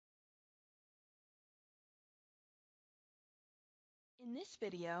In this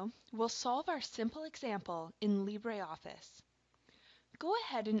video, we'll solve our simple example in LibreOffice. Go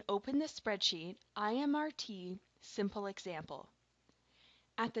ahead and open the spreadsheet IMRT Simple Example.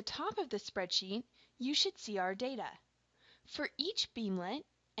 At the top of the spreadsheet, you should see our data. For each beamlet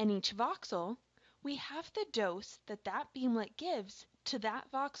and each voxel, we have the dose that beamlet gives to that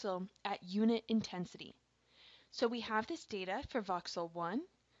voxel at unit intensity. So we have this data for voxel 1,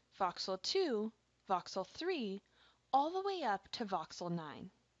 voxel 2, voxel 3, all the way up to voxel 9.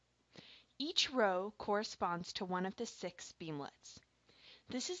 Each row corresponds to one of the 6 beamlets.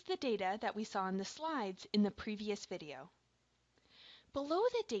 This is the data that we saw in the slides in the previous video. Below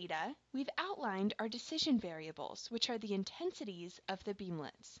the data, we've outlined our decision variables, which are the intensities of the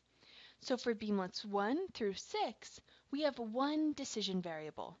beamlets. So for beamlets 1 through 6, we have one decision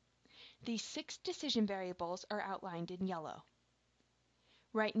variable. These 6 decision variables are outlined in yellow.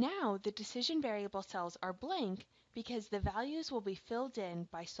 Right now, the decision variable cells are blank because the values will be filled in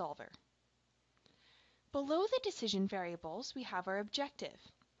by Solver. Below the decision variables, we have our objective.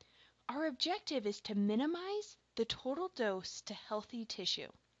 Our objective is to minimize the total dose to healthy tissue.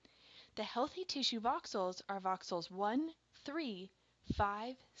 The healthy tissue voxels are voxels 1, 3,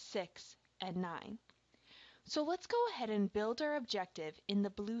 5, 6, and 9. So let's go ahead and build our objective in the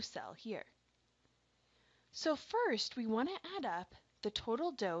blue cell here. So first, we want to add up the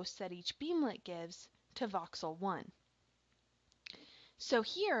total dose that each beamlet gives to voxel 1. So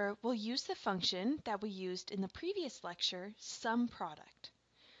here, we'll use the function that we used in the previous lecture, sum product.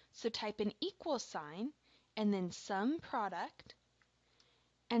 So type an equals sign and then sum product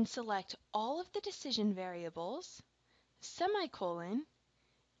and select all of the decision variables, semicolon,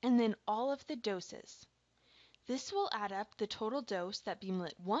 and then all of the doses. This will add up the total dose that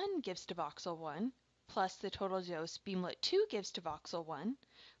beamlet 1 gives to voxel 1, plus the total dose beamlet 2 gives to voxel 1,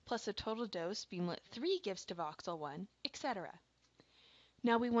 plus the total dose beamlet 3 gives to voxel 1, etc.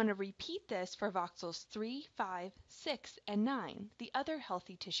 Now we want to repeat this for voxels 3, 5, 6, and 9, the other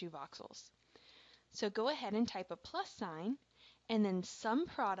healthy tissue voxels. So go ahead and type a plus sign, and then sum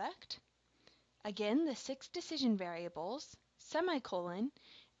product, again the 6 decision variables, semicolon,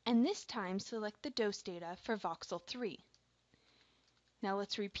 and this time select the dose data for voxel 3. Now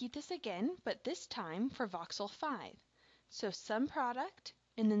let's repeat this again, but this time for voxel 5. So sum product,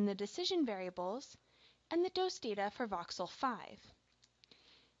 and then the decision variables, and the dose data for voxel 5.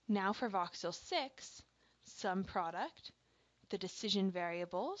 Now for voxel 6, sum product, the decision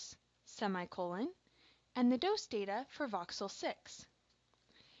variables, semicolon, and the dose data for voxel 6.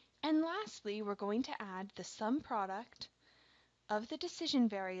 And lastly, we're going to add the sum product of the decision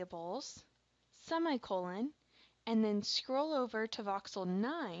variables, semicolon, and then scroll over to voxel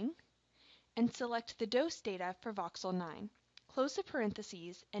 9 and select the dose data for voxel 9. Close the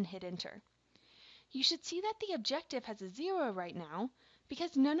parentheses and hit enter. You should see that the objective has a 0 right now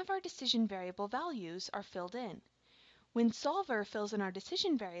because none of our decision variable values are filled in. When Solver fills in our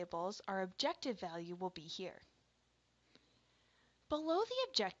decision variables, our objective value will be here. Below the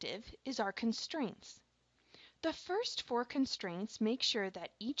objective is our constraints. The first 4 constraints make sure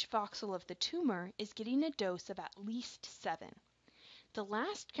that each voxel of the tumor is getting a dose of at least 7. The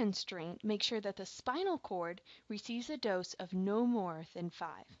last constraint makes sure that the spinal cord receives a dose of no more than 5.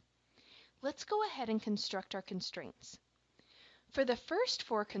 Let's go ahead and construct our constraints. For the first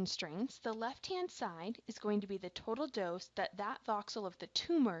 4 constraints, the left-hand side is going to be the total dose that voxel of the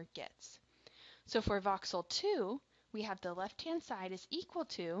tumor gets. So for voxel 2, we have the left-hand side is equal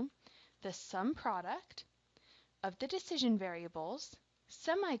to the sum product of the decision variables,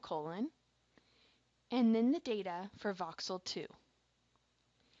 semicolon, and then the data for voxel 2.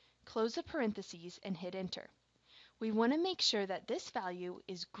 Close the parentheses and hit enter. We want to make sure that this value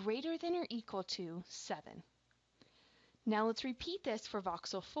is greater than or equal to 7. Now let's repeat this for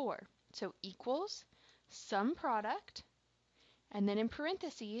voxel 4. So equals sum product, and then in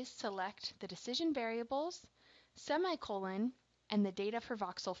parentheses select the decision variables, semicolon, and the data for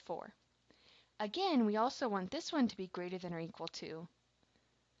voxel 4. Again, we also want this one to be greater than or equal to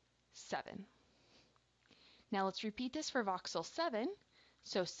 7. Now let's repeat this for voxel 7.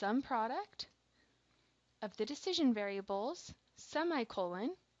 So sum product of the decision variables,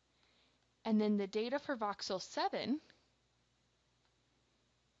 semicolon, and then the data for voxel 7.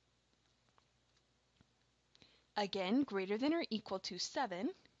 Again, greater than or equal to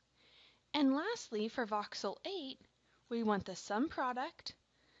 7. And lastly, for voxel 8, we want the sum product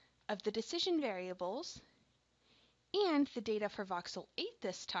of the decision variables and the data for voxel 8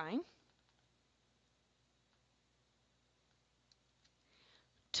 this time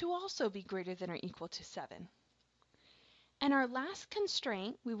to also be greater than or equal to 7. And our last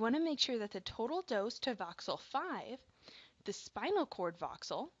constraint, we want to make sure that the total dose to voxel 5 the spinal cord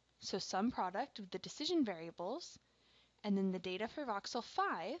voxel, so sum product of the decision variables, and then the data for voxel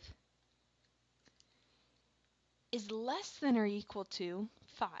 5 is less than or equal to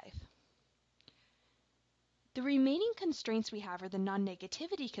 5. The remaining constraints we have are the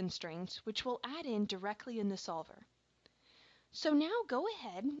non-negativity constraints, which we'll add in directly in the solver. So now go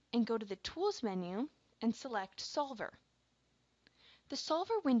ahead and go to the Tools menu and select Solver. The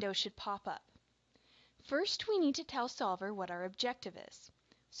Solver window should pop up. First, we need to tell Solver what our objective is.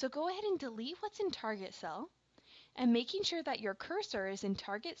 So go ahead and delete what's in Target Cell, and making sure that your cursor is in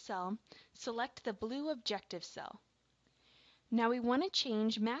Target Cell, select the blue Objective cell. Now we want to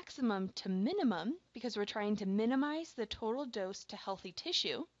change maximum to minimum because we're trying to minimize the total dose to healthy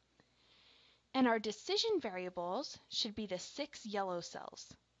tissue. And our decision variables should be the 6 yellow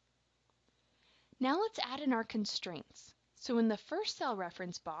cells. Now let's add in our constraints. So in the first cell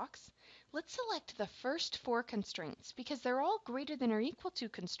reference box, let's select the first 4 constraints. Because they're all greater than or equal to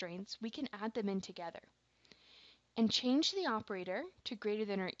constraints, we can add them in together. And change the operator to greater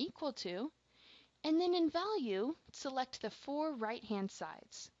than or equal to, and then in value, select the 4 right-hand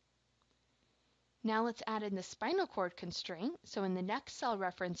sides. Now let's add in the spinal cord constraint. So in the next cell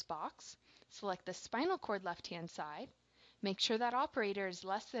reference box, select the spinal cord left-hand side, make sure that operator is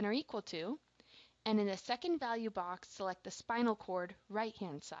less than or equal to, and in the second value box, select the spinal cord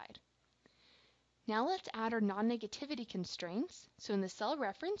right-hand side. Now let's add our non-negativity constraints. So in the cell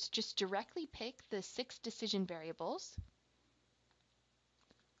reference, just directly pick the 6 decision variables.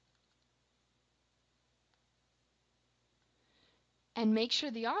 And make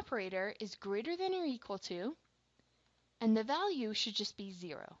sure the operator is greater than or equal to, and the value should just be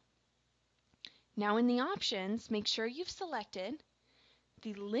 0. Now in the options, make sure you've selected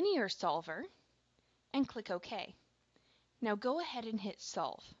the linear solver and click OK. Now go ahead and hit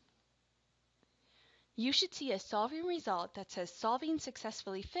Solve. You should see a solving result that says Solving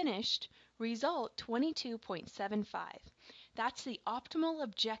successfully finished, result 22.75. That's the optimal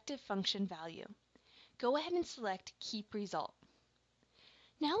objective function value. Go ahead and select Keep Result.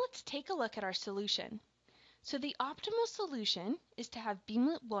 Now let's take a look at our solution. So the optimal solution is to have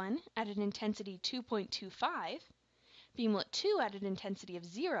beamlet 1 at an intensity 2.25, beamlet 2 at an intensity of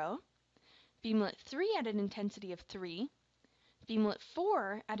 0, beamlet 3 at an intensity of 3, beamlet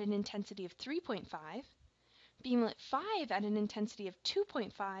 4 at an intensity of 3.5, beamlet 5 at an intensity of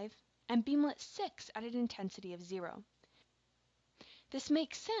 2.5, and beamlet 6 at an intensity of 0. This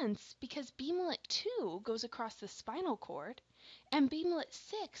makes sense because beamlet 2 goes across the spinal cord, and beamlet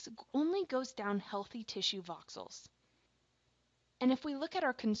 6 only goes down healthy tissue voxels. And if we look at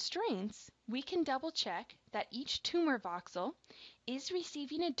our constraints, we can double check that each tumor voxel is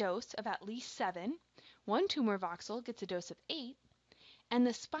receiving a dose of at least 7, one tumor voxel gets a dose of 8, and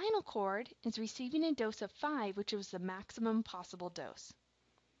the spinal cord is receiving a dose of 5, which was the maximum possible dose.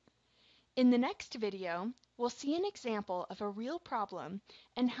 In the next video, we'll see an example of a real problem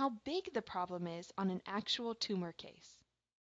and how big the problem is on an actual tumor case.